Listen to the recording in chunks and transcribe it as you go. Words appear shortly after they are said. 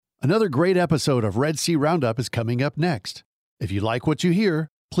Another great episode of Red Sea Roundup is coming up next. If you like what you hear,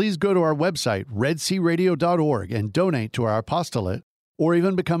 please go to our website, redsearadio.org, and donate to our apostolate, or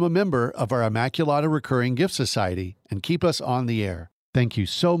even become a member of our Immaculata Recurring Gift Society and keep us on the air. Thank you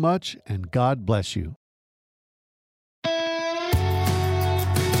so much, and God bless you.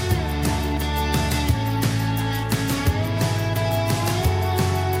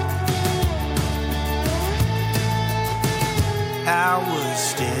 I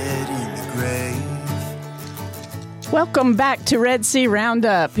was dead in the grave. Welcome back to Red Sea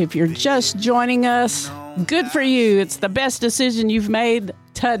Roundup. If you're just joining us, good for you. It's the best decision you've made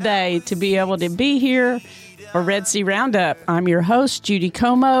today to be able to be here for Red Sea Roundup. I'm your host, Judy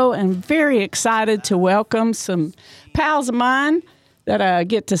Como, and very excited to welcome some pals of mine that I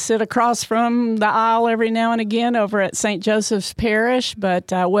get to sit across from the aisle every now and again over at St. Joseph's Parish.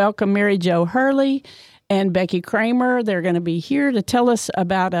 But welcome Mary Jo Hurley and Becky Kramr. They're going to be here to tell us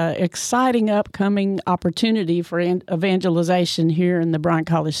about an exciting upcoming opportunity for evangelization here in the Bryan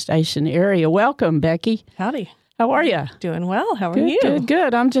College Station area. Welcome, Becky. Howdy. How are you? Doing well. How are you?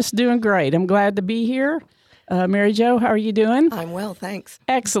 Good. I'm just doing great. I'm glad to be here. Mary Jo, how are you doing? I'm well, thanks.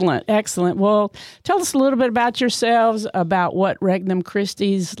 Excellent. Well, tell us a little bit about yourselves, about what Regnum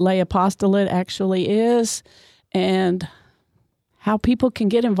Christi's lay apostolate actually is, and how people can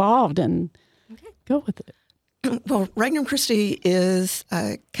get involved and go with it. Well, Regnum Christi is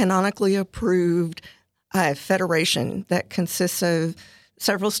a canonically approved federation that consists of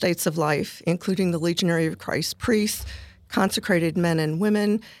several states of life, including the Legionary of Christ priests, consecrated men and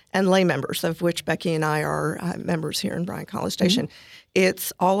women, and lay members, of which Becky and I are members here in Bryan College Station. Mm-hmm.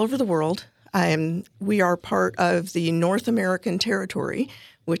 It's all over the world. We are part of the North American territory,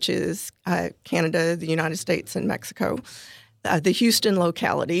 which is Canada, the United States, and Mexico. The Houston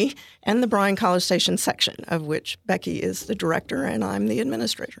locality, and the Bryan College Station section, of which Becky is the director and I'm the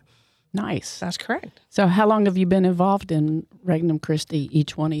administrator. Nice. That's correct. So how long have you been involved in Regnum Christi,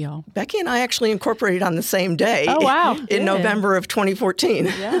 each one of y'all? Becky and I actually incorporated on the same day. Oh, wow. In November of 2014.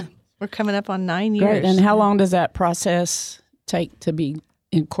 Yeah. We're coming up on 9 years. Great. And how long does that process take to be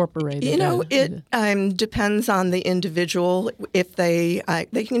incorporated? It depends on the individual. If they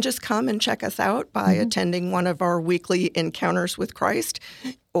can just come and check us out by attending one of our weekly encounters with Christ,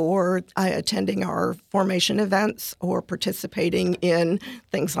 or attending our formation events, or participating in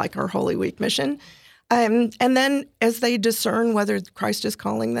things like our Holy Week mission. And then as they discern whether Christ is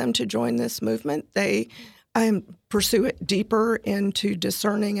calling them to join this movement, they pursue it deeper into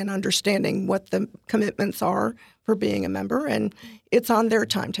discerning and understanding what the commitments are for being a member. And it's on their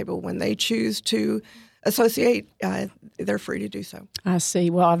timetable. When they choose to associate, they're free to do so. I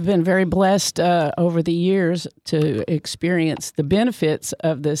see. Well, I've been very blessed over the years to experience the benefits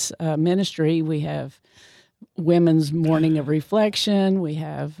of this ministry. We have Women's Morning of Reflection. We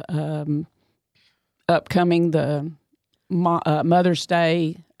have upcoming the Mother's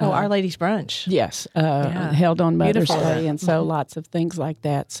Day. Our Lady's Brunch. Yes, held on Mother's Day, and so lots of things like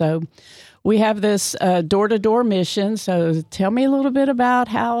that. So we have this door-to-door mission. So tell me a little bit about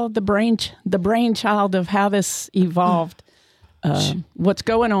how the brainchild of how this evolved, what's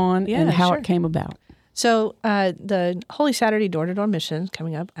going on, and how it came about. So the Holy Saturday door-to-door mission is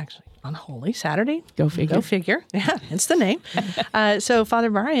coming up actually on Holy Saturday. Go figure. Yeah, it's the name. So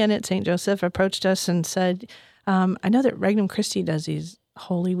Father Brian at St. Joseph approached us and said, I know that Regnum Christi does these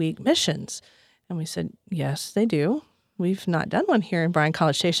Holy Week missions. And we said, yes, they do. We've not done one here in Bryan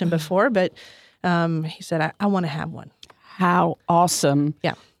College Station before, but he said, I want to have one. How awesome.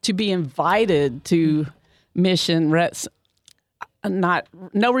 Yeah. To be invited to mission,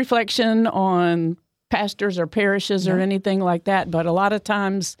 no reflection on pastors or parishes or anything like that, but a lot of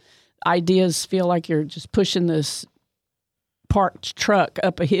times ideas feel like you're just pushing this parked truck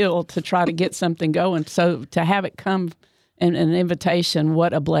up a hill to try to get something going. So to have it come in an invitation,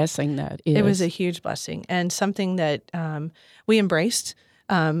 what a blessing that is. It was a huge blessing and something that we embraced.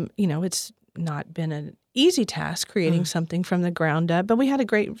 It's not been an easy task creating something from the ground up, but we had a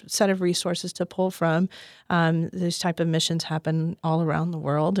great set of resources to pull from. These type of missions happen all around the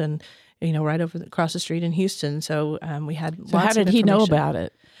world and, right across the street in Houston. So we had lots of information. How did he know about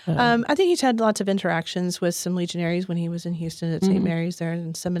it? I think he's had lots of interactions with some legionaries when he was in Houston at St. Mary's there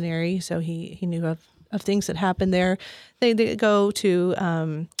in seminary. So he knew of things that happened there. They go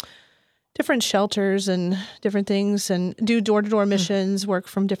to different shelters and different things and do door-to-door missions, work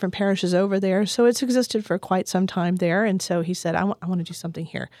from different parishes over there. So it's existed for quite some time there. And so he said, I want to do something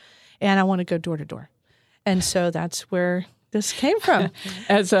here. And I want to go door-to-door. And so that's where this came from.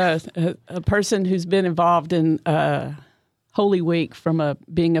 As a person who's been involved in Holy Week from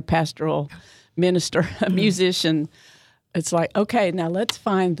being a pastoral minister, a musician, it's like, okay, now let's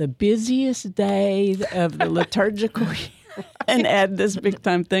find the busiest day of the liturgical year and add this big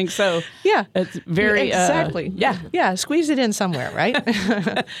time thing. So Yeah. it's very exactly. Yeah. Squeeze it in somewhere,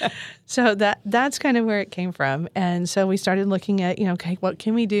 right? So that's kind of where it came from. And so we started looking at, okay, what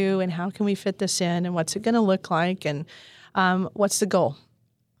can we do and how can we fit this in and what's it going to look like and what's the goal?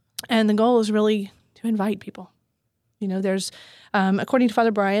 And the goal is really to invite people. There's, according to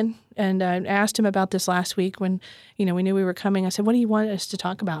Father Brian, and I asked him about this last week when, we knew we were coming. I said, what do you want us to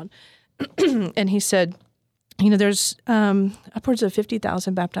talk about? And he said, there's upwards of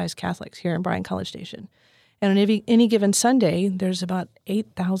 50,000 baptized Catholics here in Bryan College Station. And on any given Sunday, there's about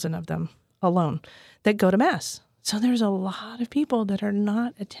 8,000 of them alone that go to Mass. So there's a lot of people that are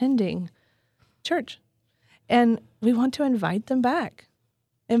not attending church. And we want to invite them back,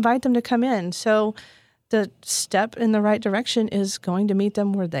 invite them to come in. So the step in the right direction is going to meet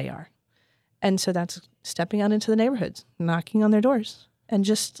them where they are. And so that's stepping out into the neighborhoods, knocking on their doors, and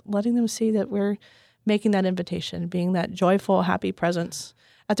just letting them see that we're making that invitation, being that joyful, happy presence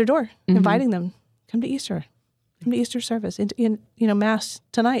at their door, inviting them, come to Easter service, in Mass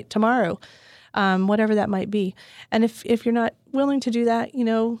tonight, tomorrow, whatever that might be. And if you're not willing to do that,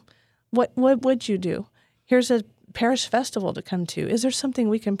 what would you do? Here's a parish festival to come to. Is there something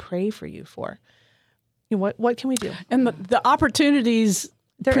we can pray for you for? What can we do? And the opportunities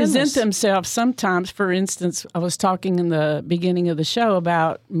present themselves sometimes. For instance, I was talking in the beginning of the show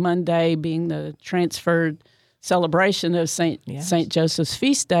about Monday being the transferred celebration of Saint Joseph's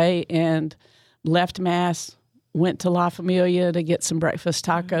feast day, and left Mass, went to La Familia to get some breakfast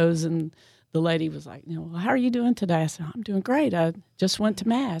tacos, and the lady was like, how are you doing today? I said, I'm doing great. I just went to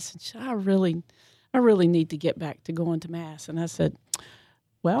Mass. And she said, I really need to get back to going to Mass. And I said,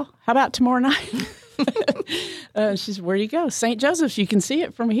 well, how about tomorrow night? She said, where do you go? St. Joseph's, you can see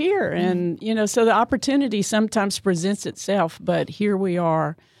it from here. And, so the opportunity sometimes presents itself, but here we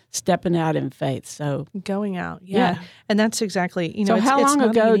are stepping out in faith. So going out. Yeah. And that's exactly, so how long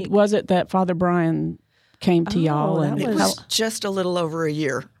ago was it that Father Brian came to y'all? It was just a little over a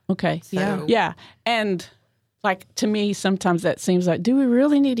year. Okay. So. Yeah. And to me, sometimes that seems like, do we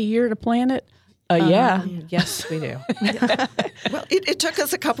really need a year to plan it? Yeah. Yes, we do. Well, it took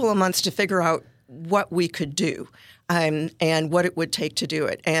us a couple of months to figure out what we could do and what it would take to do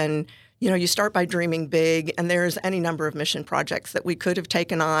it. And, you start by dreaming big, and there's any number of mission projects that we could have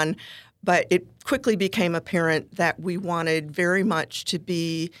taken on, but it quickly became apparent that we wanted very much to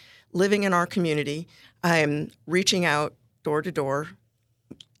be living in our community, reaching out door to door,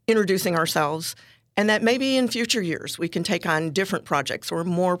 introducing ourselves, and that maybe in future years we can take on different projects or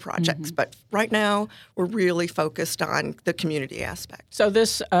more projects. But right now we're really focused on the community aspect. So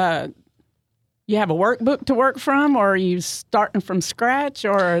this, you have a workbook to work from, or are you starting from scratch,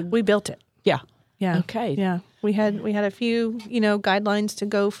 or? We built it. Yeah. Okay. Yeah. We had a few, guidelines to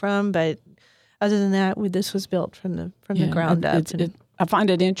go from, but other than that, this was built from the ground up. I find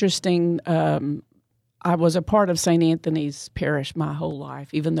it interesting. I was a part of St. Anthony's Parish my whole life,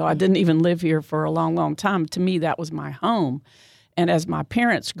 even though I didn't even live here for a long, long time. To me, that was my home. And as my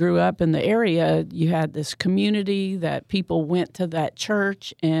parents grew up in the area, you had this community that people went to that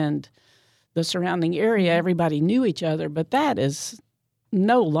church, and the surrounding area, everybody knew each other. But that is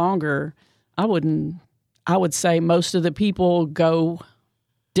no longer, I would say most of the people go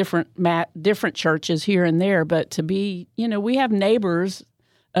different churches here and there. But to be, we have neighbors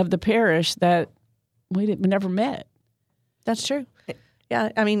of the parish that we never met. That's true. Yeah,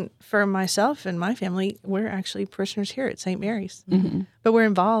 I mean, for myself and my family, we're actually parishioners here at St. Mary's. But we're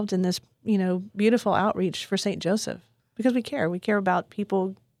involved in this, beautiful outreach for St. Joseph because we care. We care about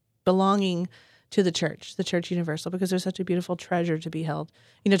people belonging to the Church Universal, because there's such a beautiful treasure to be held,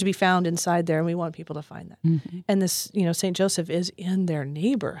 to be found inside there, and we want people to find that. And this, St. Joseph is in their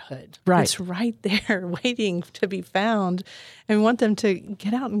neighborhood. Right. It's right there waiting to be found, and we want them to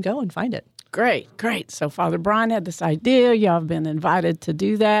get out and go and find it. Great. So Father Brian had this idea. Y'all have been invited to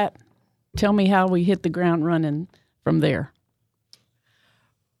do that. Tell me how we hit the ground running from there.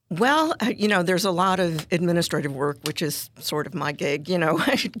 Well, there's a lot of administrative work, which is sort of my gig,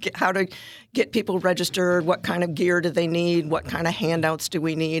 how to get people registered, what kind of gear do they need, what kind of handouts do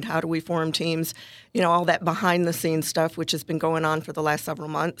we need, how do we form teams, all that behind-the-scenes stuff, which has been going on for the last several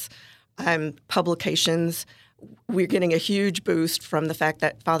months. Publications. We're getting a huge boost from the fact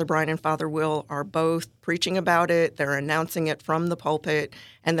that Father Brian and Father Will are both preaching about it. They're announcing it from the pulpit,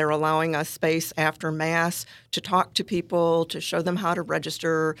 and they're allowing us space after Mass to talk to people, to show them how to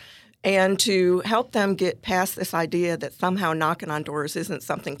register, and to help them get past this idea that somehow knocking on doors isn't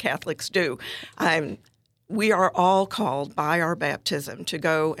something Catholics do. We are all called by our baptism to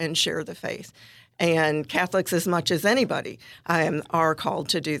go and share the faith. and Catholics as much as anybody are called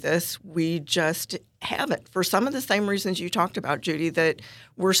to do this. We just haven't, for some of the same reasons you talked about, Judy, that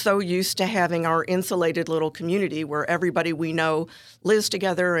we're so used to having our insulated little community where everybody we know lives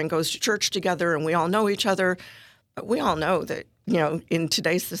together and goes to church together and we all know each other. But we all know that, in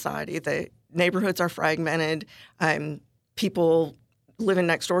today's society, the neighborhoods are fragmented. People living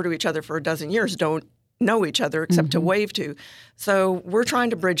next door to each other for a dozen years don't know each other except to wave to. So we're trying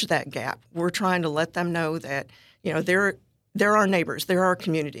to bridge that gap. We're trying to let them know that, they're our neighbors, they're our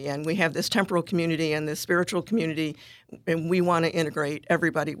community, and we have this temporal community and this spiritual community, and we want to integrate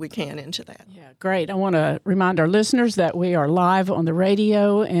everybody we can into that. Yeah, great. I want to remind our listeners that we are live on the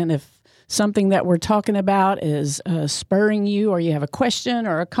radio, and if something that we're talking about is spurring you or you have a question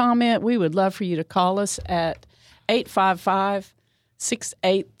or a comment, we would love for you to call us at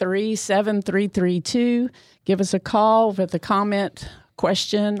 855-683-7332. Give us a call with a comment,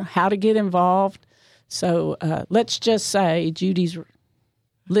 question, how to get involved. So let's just say Judy's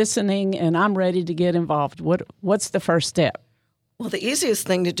listening and I'm ready to get involved. What's the first step? Well, the easiest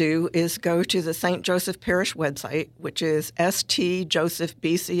thing to do is go to the St. Joseph Parish website, which is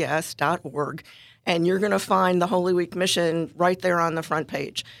stjosephbcs.org, and you're going to find the Holy Week mission right there on the front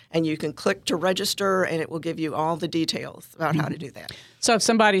page. And you can click to register, and it will give you all the details about how to do that. So if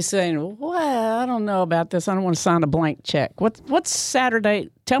somebody's saying, well, I don't know about this, I don't want to sign a blank check. What's Saturday?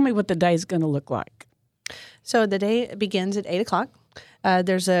 Tell me what the day's going to look like. So the day begins at 8 o'clock.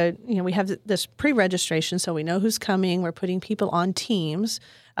 We have this pre-registration, so we know who's coming. We're putting people on teams,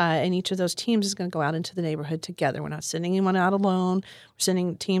 and each of those teams is going to go out into the neighborhood together. We're not sending anyone out alone. We're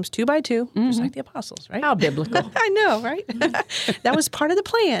sending teams 2 by 2, just like the apostles, right? How biblical. I know, right? That was part of the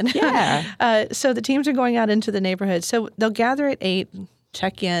plan. Yeah. So the teams are going out into the neighborhood. So they'll gather at 8,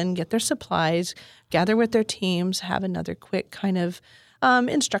 check in, get their supplies, gather with their teams, have another quick kind of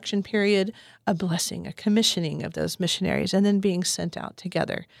instruction period, a blessing, a commissioning of those missionaries, and then being sent out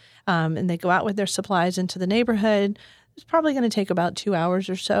together. And they go out with their supplies into the neighborhood. It's probably going to take about 2 hours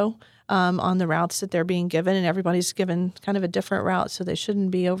or so on the routes that they're being given, and everybody's given kind of a different route, so they shouldn't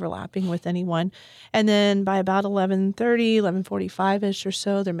be overlapping with anyone. And then by about 11:30, 11:45-ish or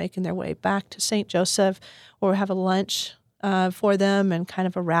so, they're making their way back to St. Joseph, or have a lunch for them and kind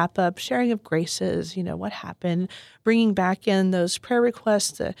of a wrap-up, sharing of graces, what happened, bringing back in those prayer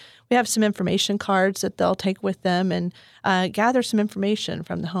requests. We have some information cards that they'll take with them and gather some information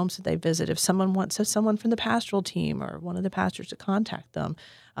from the homes that they visit. If someone wants someone from the pastoral team or one of the pastors to contact them,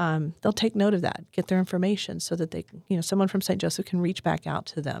 they'll take note of that, get their information so that they, someone from St. Joseph can reach back out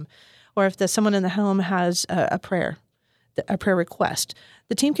to them. Or if someone in the home has a prayer request,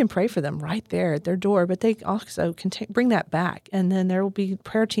 the team can pray for them right there at their door, but they also can bring that back. And then there will be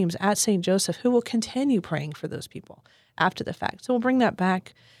prayer teams at St. Joseph who will continue praying for those people after the fact. So we'll bring that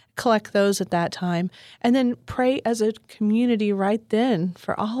back, collect those at that time, and then pray as a community right then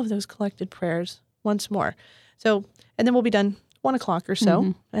for all of those collected prayers once more. So, and then we'll be done 1 o'clock or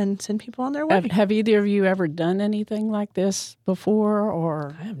so and send people on their way. Have either of you ever done anything like this before,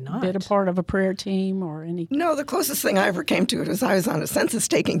 or I have not been a part of a prayer team or anything? No, the closest thing I ever came to it was I was on a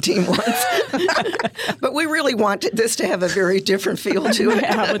census-taking team once. But we really wanted this to have a very different feel to it.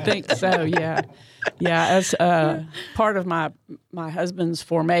 Yeah, I would think so, yeah. Yeah, as part of my husband's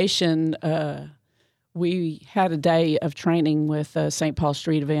formation, we had a day of training with St. Paul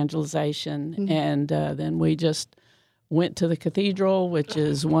Street Evangelization, and then we just went to the cathedral, which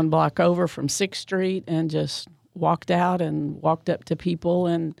is 1 block over from 6th Street, and just walked out and walked up to people.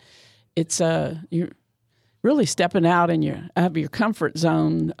 And it's you're really stepping out of your comfort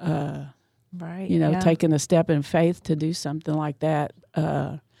zone, right? Taking a step in faith to do something like that.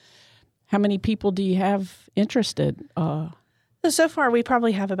 How many people do you have interested? So far, we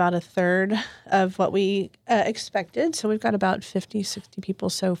probably have about a third of what we expected. So we've got about 50, 60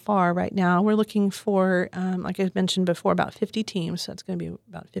 people so far right now. We're looking for, like I mentioned before, about 50 teams. So it's going to be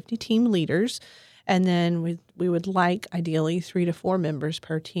about 50 team leaders. And then we would like, ideally, 3 to 4 members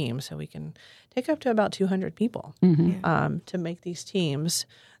per team. So we can take up to about 200 people to make these teams.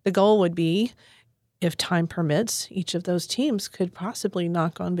 The goal would be, if time permits, each of those teams could possibly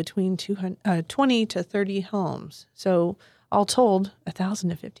knock on between 20 to 30 homes. So all told, 1,000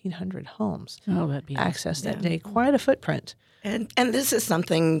 to 1,500 homes that'd be access that day. Quite a footprint. And this is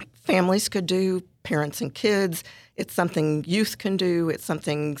something families could do, parents and kids. It's something youth can do. It's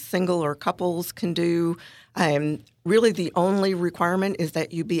something single or couples can do. Really, the only requirement is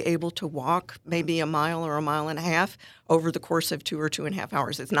that you be able to walk maybe a mile or a mile and a half over the course of 2 or 2.5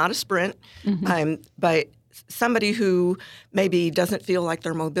 hours. It's not a sprint, but somebody who maybe doesn't feel like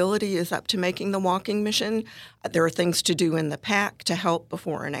their mobility is up to making the walking mission, there are things to do in the pack to help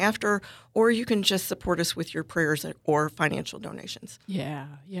before and after, or you can just support us with your prayers or financial donations. Yeah.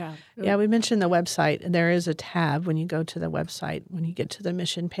 Yeah, we mentioned the website, and there is a tab when you go to the website. When you get to the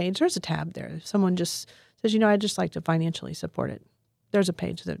mission page, there's a tab there. If someone just says, I'd just like to financially support it, there's a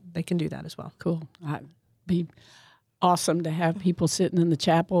page that they can do that as well. Cool. I'd be awesome to have people sitting in the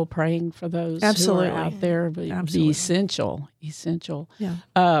chapel praying for those Absolutely. who are out there. Be essential. Yeah.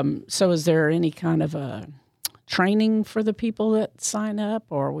 So is there any kind of a training for the people that sign up,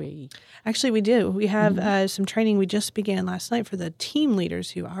 or we? Actually, we do. We have some training we just began last night for the team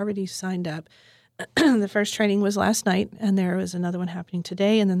leaders who already signed up. The first training was last night, and there was another one happening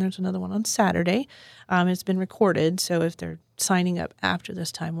today, and then there's another one on Saturday. It's been recorded, so if they're signing up after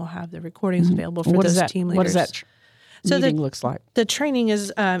this time, we'll have the recordings available for those team leaders. What does that meeting looks like? The training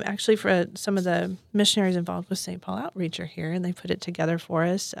is actually for some of the missionaries involved with St. Paul Outreach are here, and they put it together for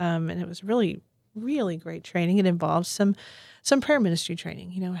us, and it was really, really great training. It involves some prayer ministry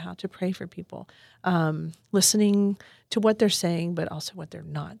training, how to pray for people, listening to what they're saying, but also what they're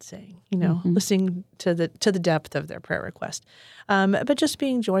not saying, listening to the depth of their prayer request, but just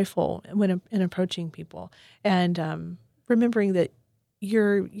being joyful in approaching people, and remembering that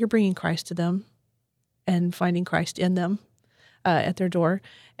you're bringing Christ to them and finding Christ in them at their door.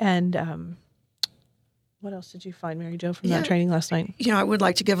 And what else did you find, Mary Jo, from that training last night? I would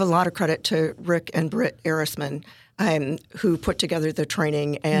like to give a lot of credit to Rick and Britt Arisman, who put together the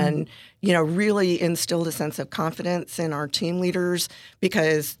training and, really instilled a sense of confidence in our team leaders,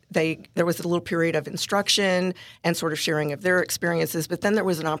 because there was a little period of instruction and sort of sharing of their experiences, but then there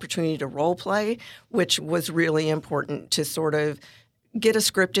was an opportunity to role play, which was really important to sort of get a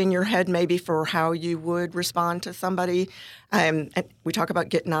script in your head maybe for how you would respond to somebody. And we talk about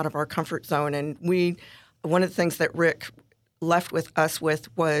getting out of our comfort zone, and one of the things that Rick left with us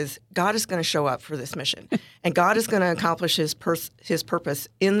with was God is going to show up for this mission, and God is going to accomplish his purpose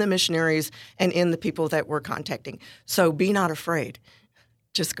in the missionaries and in the people that we're contacting. So be not afraid.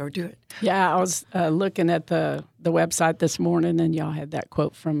 Just go do it. Yeah, I was looking at the website this morning, and y'all had that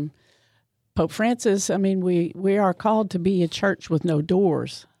quote from Pope Francis. I mean, we are called to be a church with no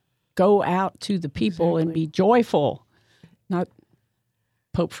doors. Go out to the people and be joyful. Not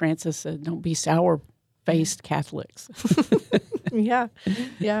Pope Francis said, don't be sour-faced Catholics. Yeah.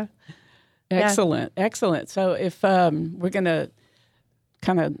 Excellent. So if we're going to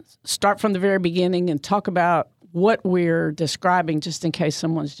kind of start from the very beginning and talk about what we're describing, just in case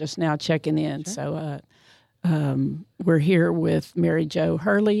someone's just now checking in. Sure. So we're here with Mary Jo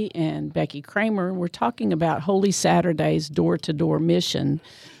Hurley and Becky Kramr, and we're talking about Holy Saturday's door-to-door mission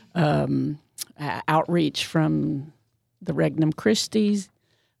outreach from the Regnum Christi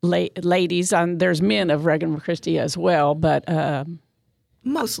ladies. There's men of Regnum Christi as well, but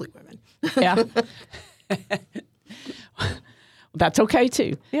mostly women. Yeah. That's okay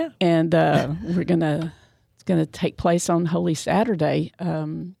too. Yeah. And it's gonna take place on Holy Saturday.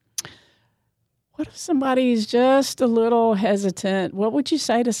 What if somebody's just a little hesitant? What would you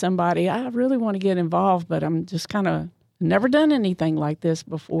say to somebody? I really want to get involved, but I'm just kind of never done anything like this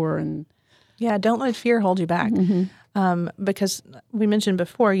before. And yeah, don't let fear hold you back. Because we mentioned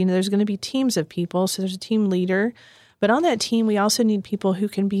before, there's going to be teams of people. So there's a team leader. But on that team, we also need people who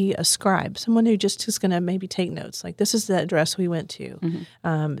can be a scribe, someone who just is going to maybe take notes. Like, this is the address we went to.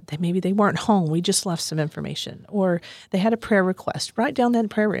 Maybe they weren't home. We just left some information. Or they had a prayer request. Write down that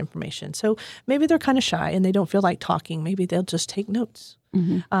prayer information. So maybe they're kind of shy and they don't feel like talking. Maybe they'll just take notes.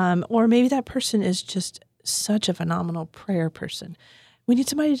 Or maybe that person is just such a phenomenal prayer person. We need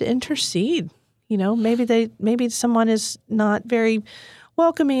somebody to intercede. Maybe someone is not very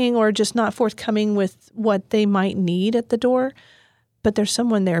welcoming or just not forthcoming with what they might need at the door, but there's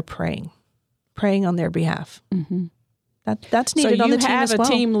someone there praying on their behalf. That's needed on the team as well. So you have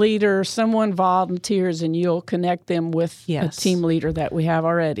a team leader, someone volunteers, and you'll connect them with a team leader that we have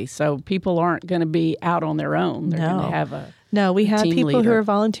already. So people aren't going to be out on their own. They're going to have we have team people leader who are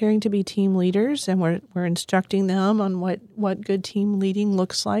volunteering to be team leaders, and we're instructing them on what good team leading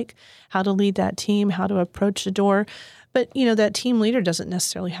looks like, how to lead that team, how to approach the door. But that team leader doesn't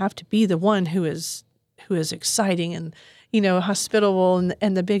necessarily have to be the one who is exciting and hospitable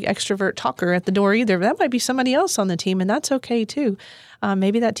and the big extrovert talker at the door either. That might be somebody else on the team, and that's okay too.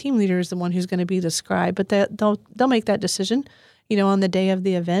 Maybe that team leader is the one who's going to be the scribe, but they'll make that decision, on the day of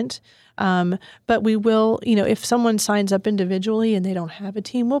the event. But we will, if someone signs up individually and they don't have a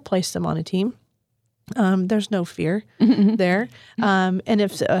team, we'll place them on a team. There's no fear there. And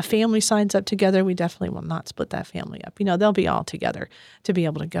if a family signs up together, we definitely will not split that family up. They'll be all together to be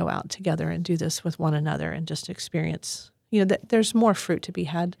able to go out together and do this with one another and just experience, that there's more fruit to be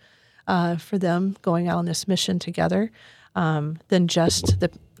had for them going out on this mission together than just the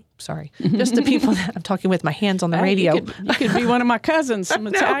people that I'm talking with my hands on the radio. You could be one of my cousins, some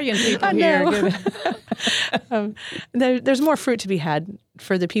Italian people here. There's more fruit to be had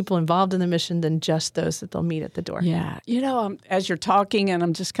for the people involved in the mission than just those that they'll meet at the door. Yeah. As you're talking, and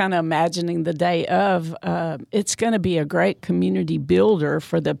I'm just kind of imagining the day of, it's going to be a great community builder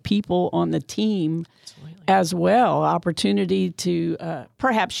for the people on the team as well. Opportunity to,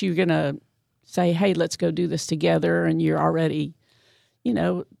 perhaps you're going to say, hey, let's go do this together, and you're already,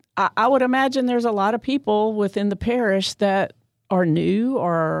 I would imagine there's a lot of people within the parish that are new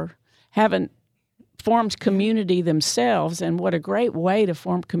or haven't formed community themselves. And what a great way to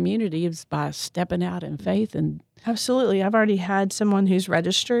form community is by stepping out in faith. And absolutely. I've already had someone who's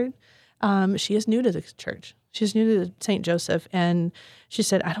registered. She is new to the church. She's new to St. Joseph. And she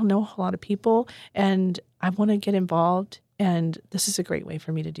said, I don't know a whole lot of people, and I want to get involved. And this is a great way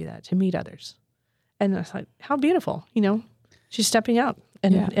for me to do that, to meet others. And I thought, how beautiful, she's stepping out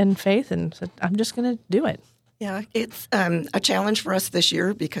in faith and said, I'm just going to do it. Yeah, it's a challenge for us this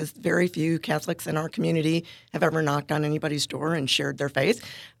year because very few Catholics in our community have ever knocked on anybody's door and shared their faith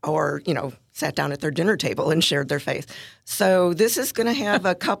or, sat down at their dinner table and shared their faith. So this is going to have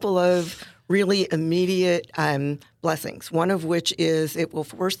a couple of really immediate blessings, one of which is it will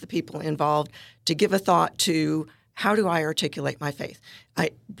force the people involved to give a thought to how do I articulate my faith?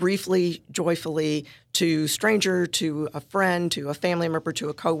 Briefly, joyfully, to stranger, to a friend, to a family member, to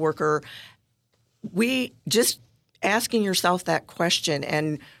a coworker. We just asking yourself that question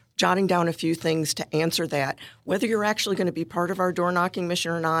and jotting down a few things to answer that, whether you're actually going to be part of our door knocking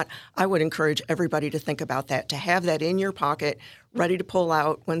mission or not, I would encourage everybody to think about that, to have that in your pocket, ready to pull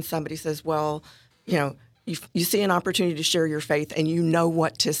out when somebody says, well, you see an opportunity to share your faith and you know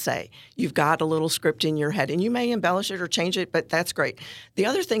what to say. You've got a little script in your head and you may embellish it or change it, but that's great. The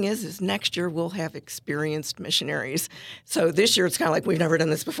other thing is next year we'll have experienced missionaries. So this year it's kind of like we've never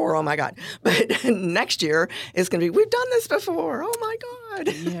done this before. Oh my God. But next year is going to be, we've done this before. Oh my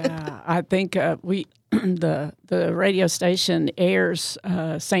God. Yeah. I think the radio station airs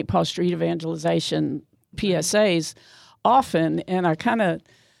St. Paul Street Evangelization PSAs often, and I kind of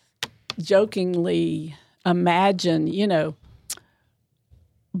jokingly imagine,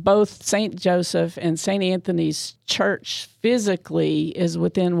 both St. Joseph and St. Anthony's Church physically is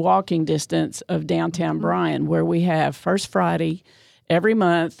within walking distance of downtown Bryan, where we have First Friday every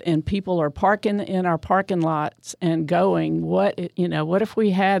month, and people are parking in our parking lots and going, what if we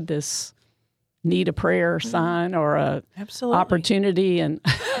had this need a prayer sign or a opportunity? And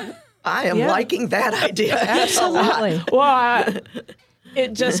I am liking that idea. Absolutely. Well,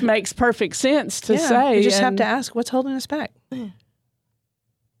 it just makes perfect sense to say. You just have to ask, what's holding us back?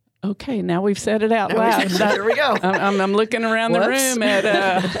 Okay, now we've said it out loud. Here we go. I'm looking around the room at...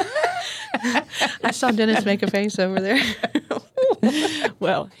 I saw Dennis make a face over there.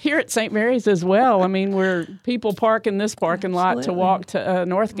 Well, here at St. Mary's as well. I mean, we're people park in this parking lot to walk to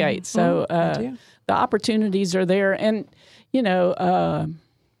Northgate. So the opportunities are there. And,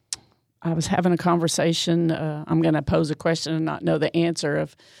 I was having a conversation. I'm going to pose a question and not know the answer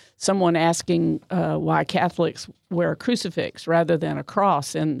of someone asking why Catholics wear a crucifix rather than a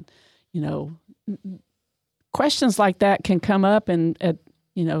cross. And, questions like that can come up and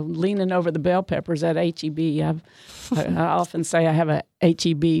leaning over the bell peppers at HEB. I often say I have a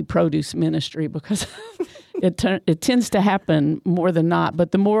HEB produce ministry because it tends to happen more than not.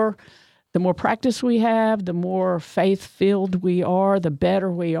 But the more practice we have, the more faith-filled we are, the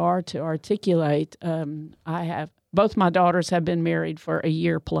better we are to articulate. Both my daughters have been married for a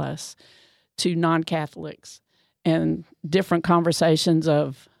year plus to non-Catholics, and different conversations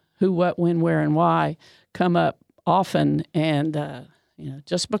of who, what, when, where, and why come up often. And,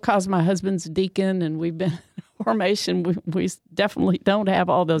 just because my husband's a deacon and we've been in formation, we definitely don't have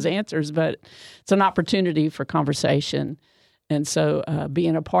all those answers, but it's an opportunity for conversation. And so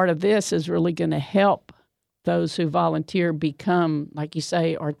being a part of this is really going to help those who volunteer become, like you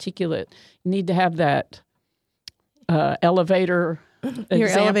say, articulate. You need to have that elevator Your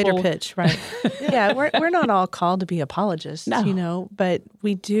example. elevator pitch, right. Yeah, we're not all called to be apologists, but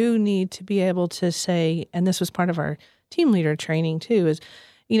we do need to be able to say, and this was part of our team leader training too, is,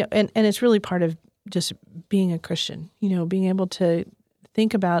 and it's really part of just being a Christian, being able to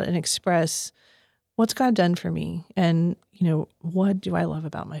think about and express what's God done for me, and what do I love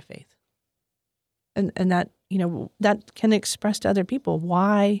about my faith, and that that can express to other people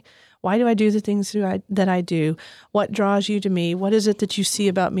why do I do the things that I do? What draws you to me? What is it that you see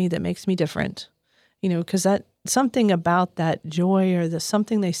about me that makes me different? Because that something about that joy or the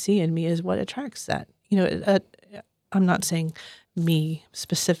something they see in me is what attracts that. I'm not saying me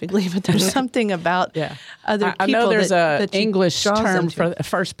specifically, but there's something about other people. I know there's an English term to. for the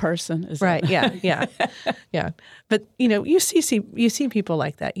first person. Right. Yeah. But you see people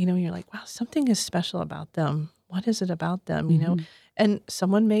like that. You're like, wow, something is special about them. What is it about them? And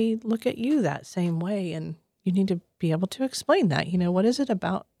someone may look at you that same way, and you need to be able to explain that. What is it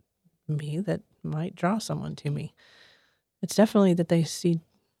about me that might draw someone to me? It's definitely that they see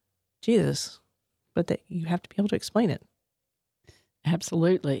Jesus, but that you have to be able to explain it.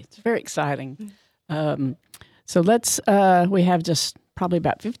 Absolutely. It's very exciting. So let's, we have just probably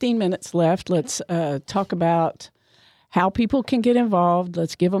about 15 minutes left. Let's talk about how people can get involved.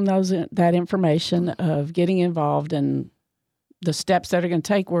 Let's give them that information of getting involved and the steps that are going to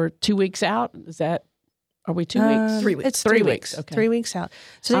take. We're 2 weeks out. Are we 2 weeks? 3 weeks. It's 3 weeks. Okay. 3 weeks out.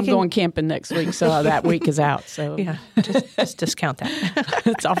 So I'm going camping next week, so that week is out. So just discount that.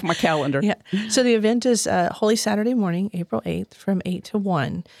 It's off my calendar. Yeah. So the event is Holy Saturday morning, April 8th, from 8 to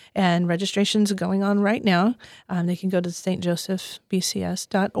 1. And registration's going on right now. They can go to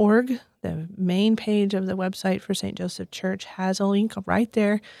stjosephbcs.org. The main page of the website for St. Joseph Church has a link right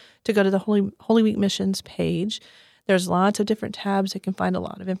there to go to the Holy Week Missions page. There's lots of different tabs. They can find a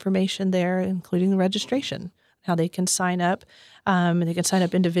lot of information there, including the registration, how they can sign up. They can sign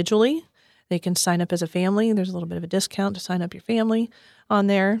up individually. They can sign up as a family. There's a little bit of a discount to sign up your family on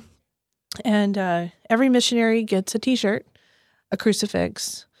there. And every missionary gets a T-shirt, a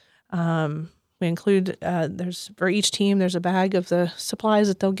crucifix. We include, for each team, there's a bag of the supplies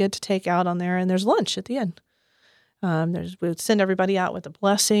that they'll get to take out on there, and there's lunch at the end. We send everybody out with a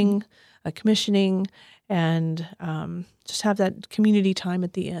blessing, a commissioning, and just have that community time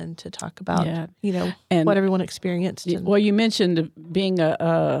at the end to talk about, and what everyone experienced. Well, you mentioned being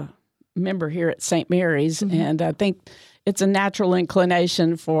a member here at St. Mary's, and I think it's a natural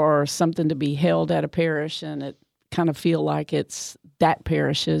inclination for something to be held at a parish, and it kind of feel like it's that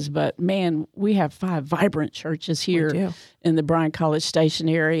parish's. But, man, we have 5 vibrant churches here in the Bryan College Station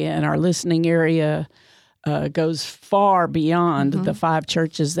area, and our listening area goes far beyond the 5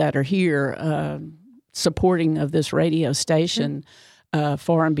 churches that are here supporting of this radio station,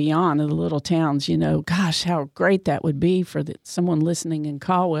 far and beyond in the little towns. Gosh, how great that would be for someone listening in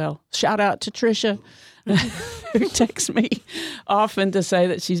Caldwell. Shout out to Tricia, who texts me often to say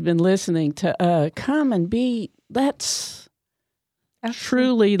that she's been listening, to come and let's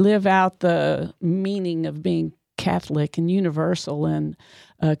truly live out the meaning of being Catholic and universal, and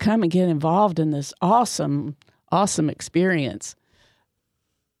come and get involved in this awesome experience.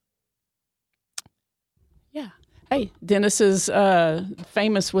 Yeah. Hey, Dennis is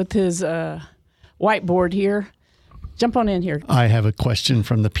famous with his whiteboard here. Jump on in here. I have a question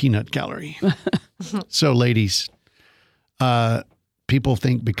from the peanut gallery. So, ladies, people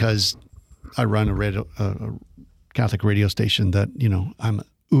think because I run a Catholic radio station that, I'm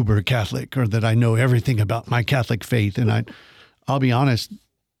uber Catholic, or that I know everything about my Catholic faith. And I'll be honest,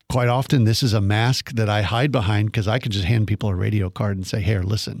 quite often this is a mask that I hide behind, because I could just hand people a radio card and say, here,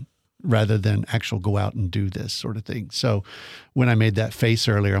 listen, rather than actual go out and do this sort of thing. So when I made that face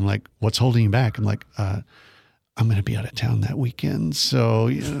earlier, I'm like, what's holding you back? I'm like, I'm going to be out of town that weekend. So,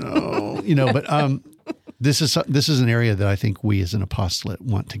 but this is an area that I think we as an apostolate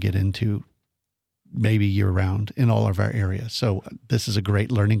want to get into, maybe year-round in all of our areas. So this is a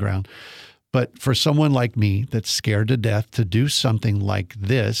great learning ground. But for someone like me that's scared to death to do something like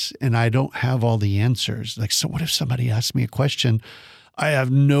this, and I don't have all the answers, like, so what if somebody asks me a question? I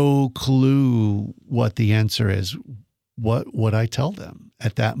have no clue what the answer is. What would I tell them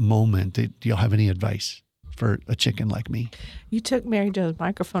at that moment? Do y'all have any advice for a chicken like me? You took Mary Jo's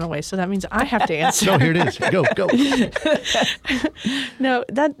microphone away, so that means I have to answer. So here it is. Go. No,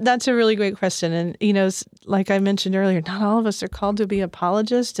 that's a really great question. And, like I mentioned earlier, not all of us are called to be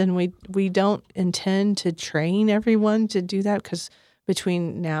apologists, and we don't intend to train everyone to do that, because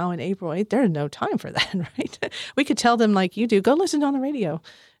between now and April 8th, there's no time for that, right? We could tell them, like you do, go listen on the radio.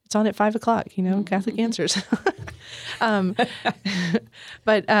 It's on at 5 o'clock, Catholic Answers.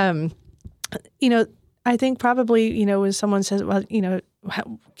 But, I think probably, when someone says, well,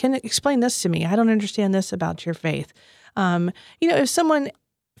 can you explain this to me? I don't understand this about your faith. If someone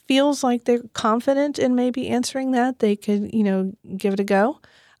feels like they're confident in maybe answering that, they could, give it a go.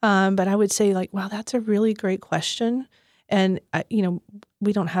 But I would say, like, wow, that's a really great question. And,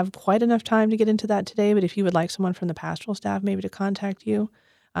 we don't have quite enough time to get into that today, but if you would like someone from the pastoral staff maybe to contact you,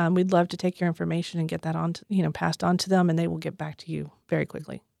 we'd love to take your information and get that on, passed on to them, and they will get back to you very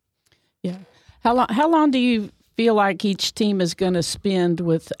quickly. Yeah. How long do you feel like each team is going to spend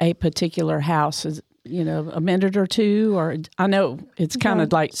with a particular house? Is, a minute or two? Or I know it's kind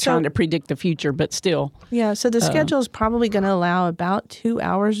of like trying to predict the future, but still. Yeah, so the schedule is probably going to allow about 2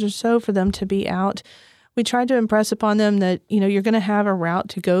 hours or so for them to be out. We tried to impress upon them that, you're going to have a route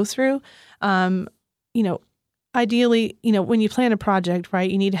to go through. Ideally, when you plan a project, right,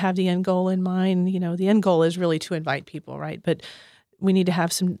 you need to have the end goal in mind. The end goal is really to invite people, right? But we need to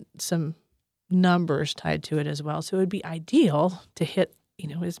have some numbers tied to it as well. So it would be ideal to hit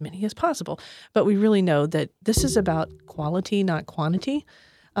as many as possible. But we really know that this is about quality, not quantity.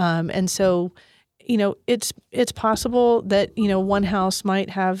 And so, it's possible that, one house might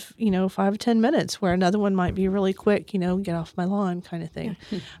have, 5 or 10 minutes where another one might be really quick, get off my lawn kind of thing.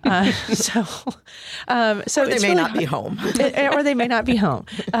 So or they may not be home. Or they may not be home.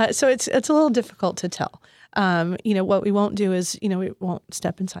 So it's a little difficult to tell. What we won't do is, we won't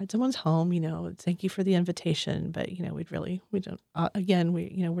step inside someone's home, thank you for the invitation. But, we don't, again,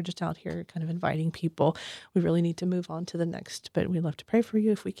 we're just out here kind of inviting people. We really need to move on to the next, but we'd love to pray for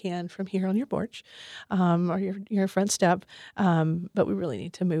you if we can from here on your porch, or your front step. But we really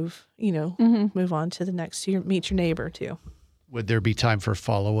need to move on to the next, meet your neighbor too. Would there be time for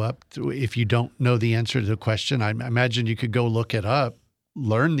follow-up? If you don't know the answer to the question, I imagine you could go look it up,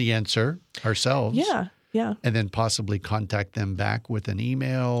 learn the answer ourselves. Yeah. And then possibly contact them back with an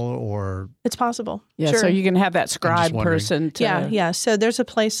email or... It's possible. Yeah, sure. So you can have that scribe person to... Yeah. So there's a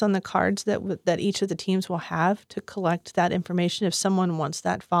place on the cards that each of the teams will have to collect that information. If someone wants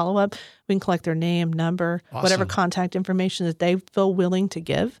that follow-up, we can collect their name, number, whatever contact information that they feel willing to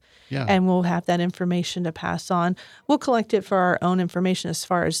give. Yeah. And we'll have that information to pass on. We'll collect it for our own information as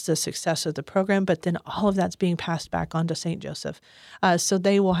far as the success of the program, but then all of that's being passed back on to St. Joseph. So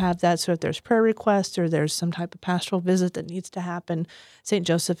they will have that. So if there's prayer requests or there's some type of pastoral visit that needs to happen, St.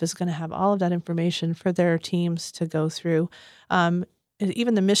 Joseph is going to have all of that information for their teams to go through.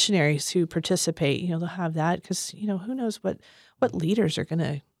 Even the missionaries who participate, they'll have that because, who knows what leaders are going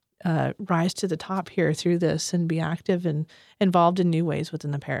to rise to the top here through this and be active and involved in new ways within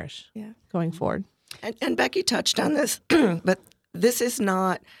the parish going forward. And Becky touched on this, but this is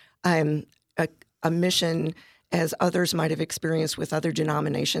not a mission as others might have experienced with other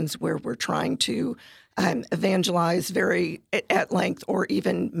denominations where we're trying to evangelize very at length or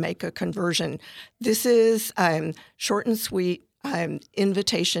even make a conversion. This is short and sweet,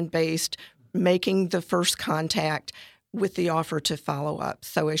 invitation-based, making the first contact with the offer to follow up.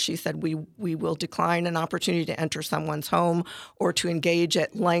 So as she said, we will decline an opportunity to enter someone's home or to engage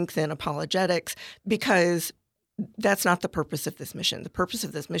at length in apologetics because that's not the purpose of this mission. The purpose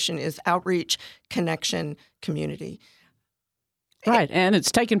of this mission is outreach, connection, community. Right, and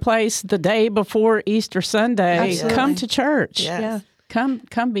it's taking place the day before Easter Sunday. Absolutely. Come to church. Yes. Yeah.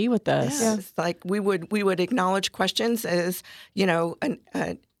 Come be with us. Yes. It's like we would acknowledge questions as,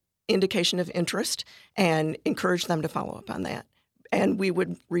 an indication of interest and encourage them to follow up on that. And we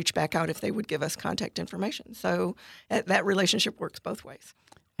would reach back out if they would give us contact information. So that relationship works both ways.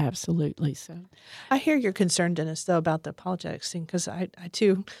 Absolutely. So I hear your concern, Dennis, though, about the apologetics thing, because I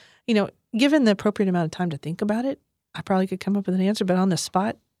too, given the appropriate amount of time to think about it, I probably could come up with an answer, but on the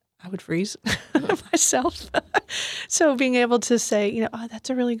spot, I would freeze myself. So being able to say, that's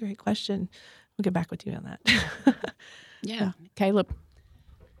a really great question. We'll get back with you on that. Yeah. Caleb,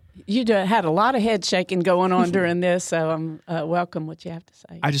 you had a lot of head shaking going on during this, so welcome what you have to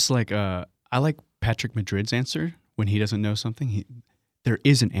say. I just I like Patrick Madrid's answer when he doesn't know something. There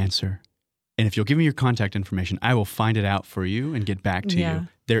is an answer. And if you'll give me your contact information, I will find it out for you and get back to you.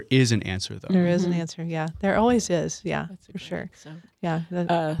 There is an answer, though. There is an answer, yeah. There always is, yeah, for sure. So,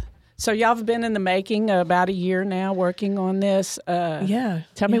 yeah. So y'all have been in the making about a year now working on this.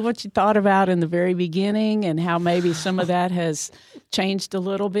 Tell me what you thought about in the very beginning and how maybe some of that has changed a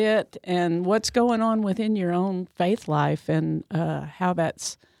little bit and what's going on within your own faith life and how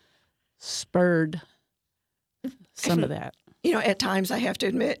that's spurred some of that. At times I have to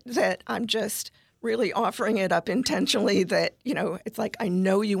admit that I'm just really offering it up intentionally that, it's like, I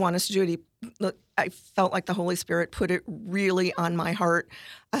know you want us to do it. Look, I felt like the Holy Spirit put it really on my heart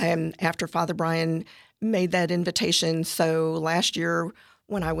after Father Brian made that invitation. So last year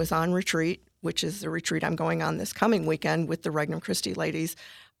when I was on retreat, which is the retreat I'm going on this coming weekend with the Regnum Christi ladies,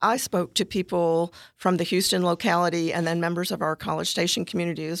 I spoke to people from the Houston locality and then members of our College Station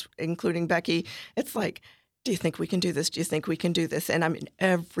communities, including Becky. It's like, do you think we can do this? Do you think we can do this? And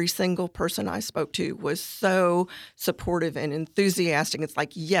every single person I spoke to was so supportive and enthusiastic. It's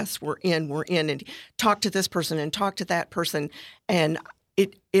like, yes, we're in. And talk to this person and talk to that person. And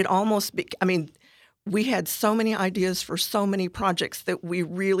it almost, we had so many ideas for so many projects that we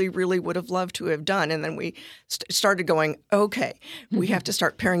really, really would have loved to have done. And then we started going, okay, we have to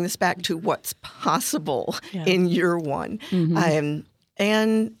start paring this back to what's possible in year one.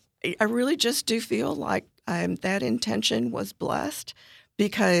 And I really just do feel like that intention was blessed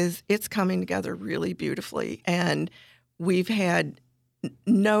because it's coming together really beautifully. And we've had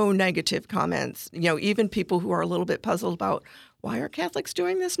no negative comments. Even people who are a little bit puzzled about why are Catholics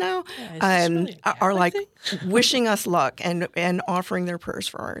doing this now, are like wishing us luck and offering their prayers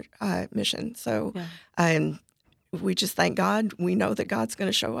for our mission. So we just thank God. We know that God's going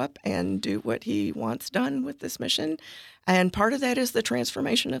to show up and do what he wants done with this mission. And part of that is the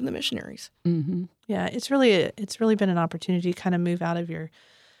transformation of the missionaries. Mm-hmm. Yeah, it's really been an opportunity to kind of move out of your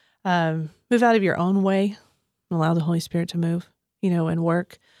own way and allow the Holy Spirit to move, and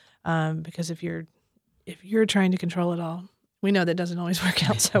work. Because if you're trying to control it all, we know that doesn't always work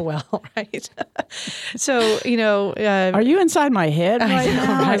out so well, right? So, are you inside my head right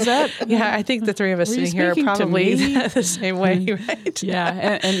now? Right? Is that? Yeah, I think the three of us sitting here are probably the same way, right?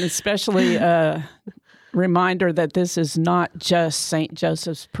 Yeah, and especially reminder that this is not just St.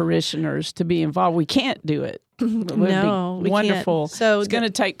 Joseph's parishioners to be involved. We can't do it. It would be wonderful. Can't. So it's going to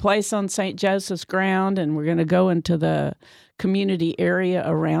take place on St. Joseph's ground, and we're going to go into the community area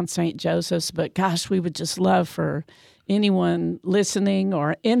around St. Joseph's. But gosh, we would just love for anyone listening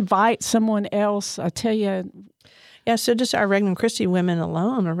or invite someone else. I tell you. Yeah, so just our Regnum Christi women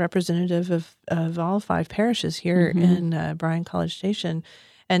alone are representative of all 5 parishes here in Bryan College Station.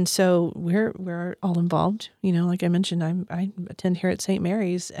 And so we're all involved. Like I mentioned, I attend here at St.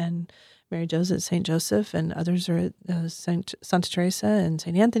 Mary's, and Mary Jo's at St. Joseph, and others are at Santa Teresa and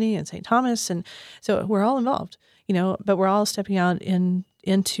St. Anthony and St. Thomas. And so we're all involved, but we're all stepping out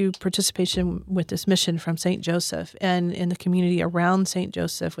into participation with this mission from St. Joseph and in the community around St.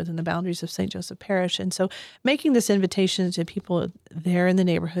 Joseph within the boundaries of St. Joseph Parish. And so making this invitation to people there in the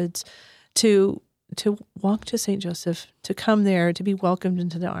neighborhoods to walk to St. Joseph, to come there, to be welcomed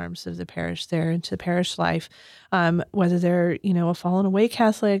into the arms of the parish there, into the parish life, whether they're, a fallen away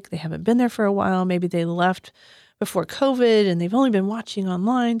Catholic, they haven't been there for a while, maybe they left before COVID and they've only been watching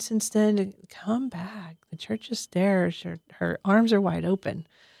online since then, to come back. The church is there. Her arms are wide open,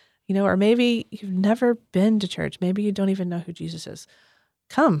 or maybe you've never been to church. Maybe you don't even know who Jesus is.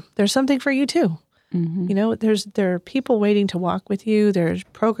 Come, there's something for you too. There are people waiting to walk with you. There's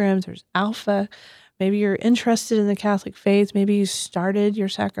programs, there's Alpha. Maybe you're interested in the Catholic faith. Maybe you started your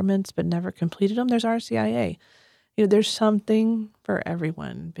sacraments but never completed them. There's RCIA. There's something for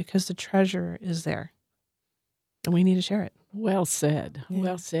everyone because the treasure is there. And we need to share it. Well said. Yeah.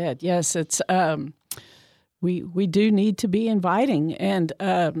 Well said. Yes, it's we do need to be inviting and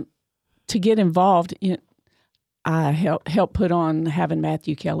to get involved. I helped put on having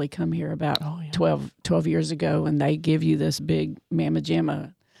Matthew Kelly come here about 12 years ago, and they give you this big Mamma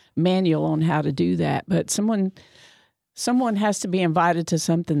Jamma manual on how to do that. But someone has to be invited to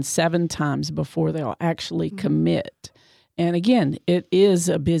something 7 times before they'll actually commit. And again, it is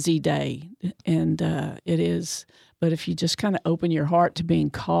a busy day, and it is. But if you just kind of open your heart to being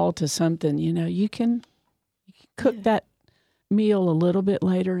called to something, you can cook that meal a little bit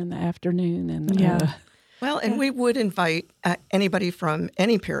later in the afternoon. And well, and we would invite anybody from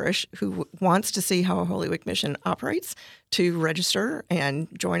any parish who wants to see how a Holy Week mission operates to register and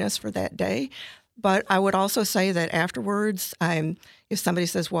join us for that day. But I would also say that afterwards, if somebody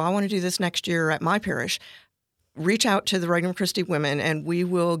says, well, I want to do this next year at my parish, reach out to the Regnum Christi women and we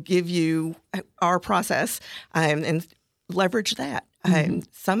will give you our process and leverage that.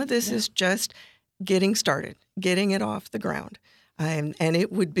 Some of this is just getting started, getting it off the ground. And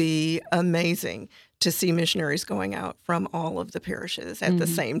it would be amazing to see missionaries going out from all of the parishes at the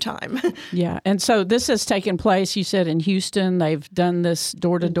same time. Yeah. And so this has taken place, you said, in Houston. They've done this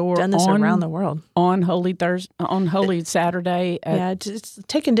door-to-door. Done this around the world. On Holy Saturday. It's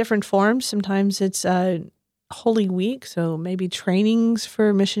taken different forms. Sometimes it's Holy Week, so maybe trainings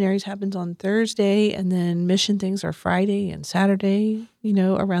for missionaries happens on Thursday, and then mission things are Friday and Saturday,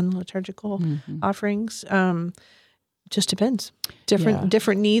 around the liturgical offerings. Just depends.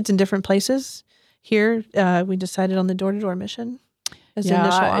 Different needs in different places. Here, we decided on the door-to-door mission as the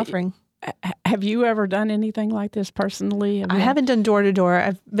initial offering. Have you ever done anything like this personally? I haven't done door-to-door.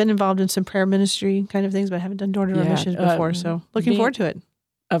 I've been involved in some prayer ministry kind of things, but I haven't done door-to-door missions before, so looking forward to it.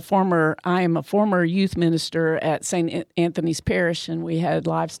 I am a former youth minister at St. Anthony's Parish, and we had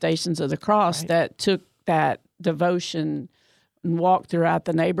live Stations of the Cross that took that devotion and walked throughout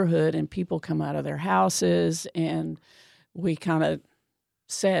the neighborhood, and people come out of their houses, and we kind of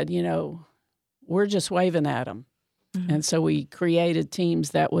said, we're just waving at them. And so we created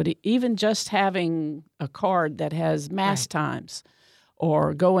teams that would, even just having a card that has mass times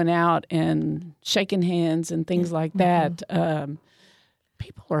or going out and shaking hands and things like that.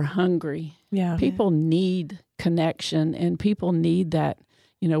 People are hungry. Yeah. People need connection, and people need that.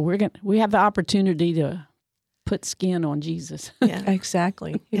 We have the opportunity to put skin on Jesus. Yeah.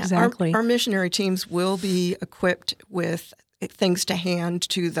 Exactly. Yeah, Exactly. Our missionary teams will be equipped with things to hand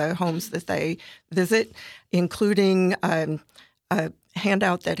to the homes that they visit, including a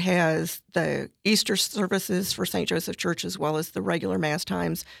handout that has the Easter services for St. Joseph Church, as well as the regular Mass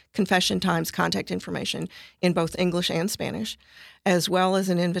times, confession times, contact information in both English and Spanish, as well as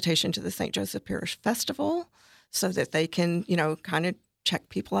an invitation to the St. Joseph Parish Festival so that they can, kind of check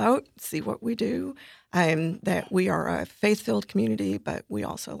people out, see what we do. That we are a faith-filled community, but we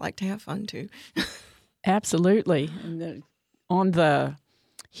also like to have fun too. Absolutely. And on the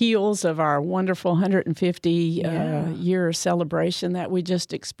heels of our wonderful 150-year celebration that we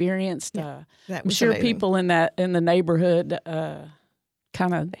just experienced, I'm sure amazing. people in the neighborhood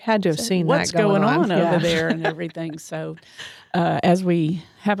kind of Had to have seen what's that going on Yeah. over there and everything. So as we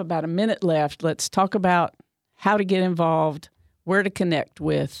have about a minute left, let's talk about how to get involved, where to connect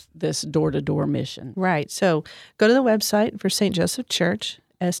with this door-to-door mission. Right. So go to the website for St. Joseph Church,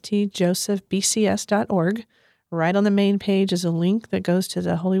 stjosephbcs.org. Right on the main page is a link that goes to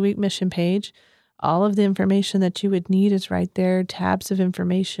the Holy Week mission page. All of the information that you would need is right there, tabs of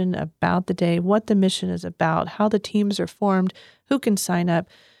information about the day, what the mission is about, how the teams are formed, who can sign up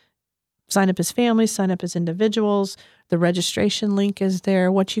as families, sign up as individuals. The registration link is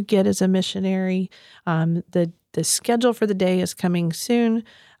there, what you get as a missionary. The schedule for the day is coming soon.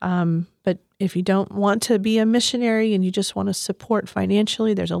 But if you don't want to be a missionary and you just want to support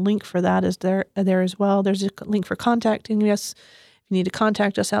financially, there's a link for that there as well. There's a link for contacting us. If you need to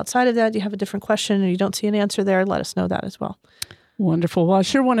contact us outside of that, you have a different question and you don't see an answer there, let us know that as well. Wonderful. Well, I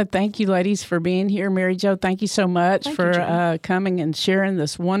sure want to thank you, ladies, for being here. Mary Jo, thank you so much for coming and sharing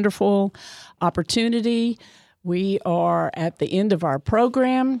this wonderful opportunity. We are at the end of our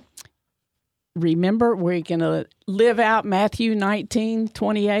program. Remember, we're going to live out Matthew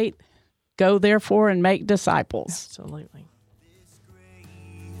 19:28. Go therefore and make disciples. Absolutely.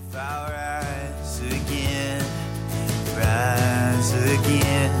 I'll rise again, rise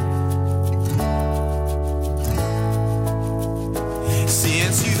again.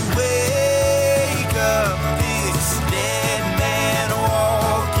 Since you wake up this dead man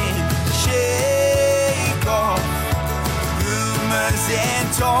walking, shake off rumors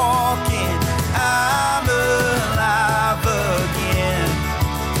and talking. I'm alive again.